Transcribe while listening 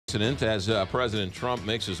Incident as President Trump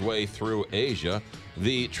makes his way through Asia.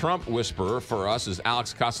 The Trump whisperer for us is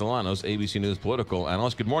Alex Castellanos, ABC News political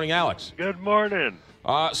analyst. Good morning, Alex. Good morning.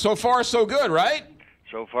 So far, so good, right?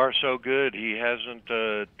 So far, so good. He hasn't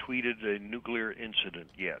tweeted a nuclear incident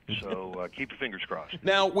yet, so keep your fingers crossed.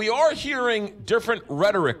 Now, we are hearing different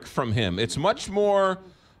rhetoric from him. It's much more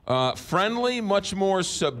friendly, much more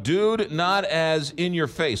subdued, not as in your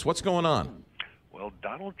face. What's going on? Well,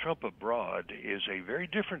 Donald Trump abroad is a very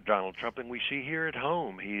different Donald Trump than we see here at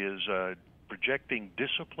home. He is projecting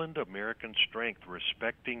disciplined American strength,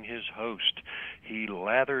 respecting his host. He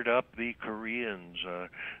lathered up the Koreans,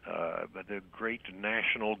 the great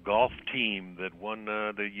national golf team that won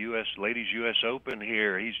the Ladies U.S. Open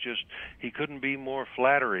here. He couldn't be more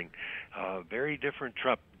flattering. Very different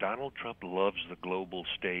Trump. Donald Trump loves the global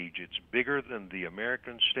stage. It's bigger than the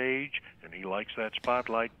American stage, and he likes that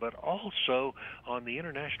spotlight. But also on the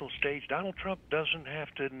international stage, Donald Trump doesn't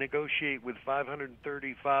have to negotiate with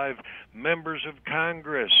 535 members of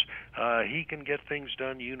Congress. He can get things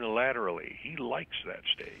done unilaterally. He likes that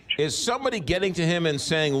stage. Is somebody getting to him and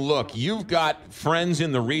saying, look, you've got friends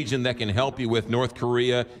in the region that can help you with North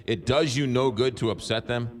Korea. It does you no good to upset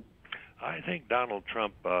them? I think Donald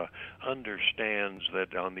Trump understands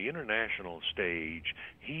that on the international stage,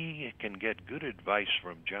 he can get good advice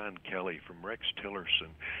from John Kelly, from Rex Tillerson,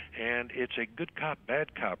 and it's a good cop,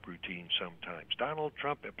 bad cop routine sometimes. Donald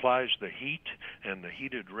Trump applies the heat and the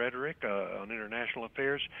heated rhetoric on international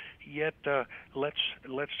affairs, yet let's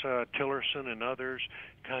Tillerson and others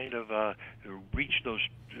kind of reach those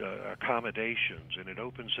accommodations, and it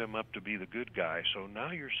opens them up to be the good guy. So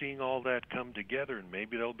now you're seeing all that come together, and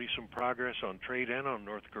maybe there'll be some progress on trade and on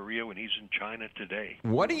North Korea when he's in China today.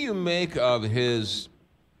 What do you make of his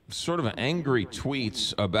sort of angry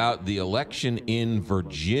tweets about the election in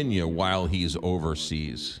Virginia while he's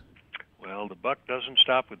overseas? Well, the buck doesn't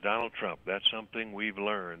stop with Donald Trump. That's something we've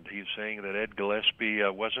learned. He's saying that Ed Gillespie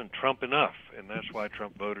wasn't Trump enough, and that's why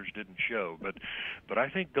Trump voters didn't show. But I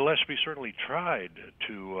think Gillespie certainly tried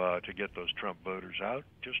to get those Trump voters out.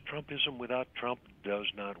 Just Trumpism without Trump does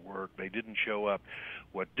not work. They didn't show up.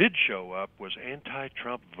 What did show up was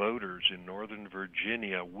anti-Trump voters in Northern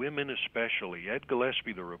Virginia, women especially. Ed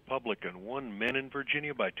Gillespie, the Republican, won men in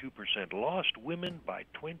Virginia by 2%, lost women by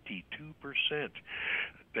 22%.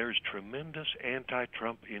 There's tremendous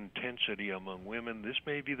anti-Trump intensity among women. This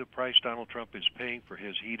may be the price Donald Trump is paying for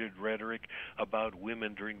his heated rhetoric about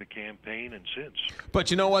women during the campaign and since.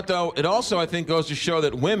 But you know what, though? It also, I think, goes to show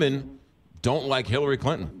that women don't like Hillary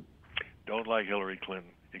Clinton. Don't like Hillary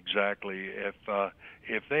Clinton. Exactly.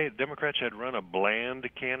 If Democrats had run a bland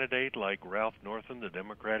candidate like Ralph Northam, the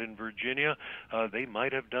Democrat in Virginia, they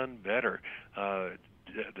might have done better.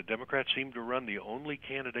 The Democrats seemed to run the only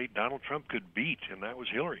candidate Donald Trump could beat, and that was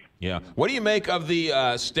Hillary. Yeah. What do you make of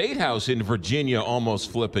the State House in Virginia almost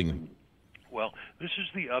flipping? Well, this is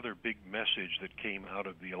the other big message that came out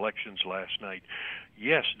of the elections last night.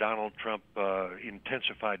 Yes, Donald Trump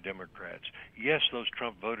intensified Democrats. Yes, those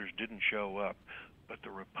Trump voters didn't show up. But the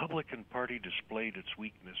Republican Party displayed its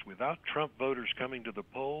weakness. Without Trump voters coming to the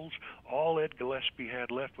polls, all Ed Gillespie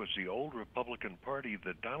had left was the old Republican Party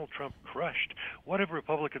that Donald Trump crushed. What have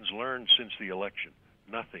Republicans learned since the election?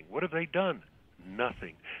 Nothing. What have they done?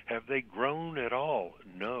 Nothing. Have they grown at all?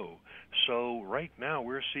 No. So right now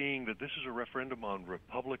we're seeing that this is a referendum on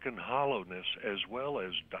Republican hollowness as well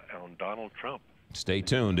as on Donald Trump. Stay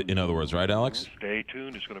tuned, in other words, right, Alex? Stay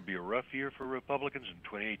tuned. It's going to be a rough year for Republicans in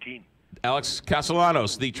 2018. Alex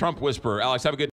Castellanos, the Trump whisperer. Alex, have a good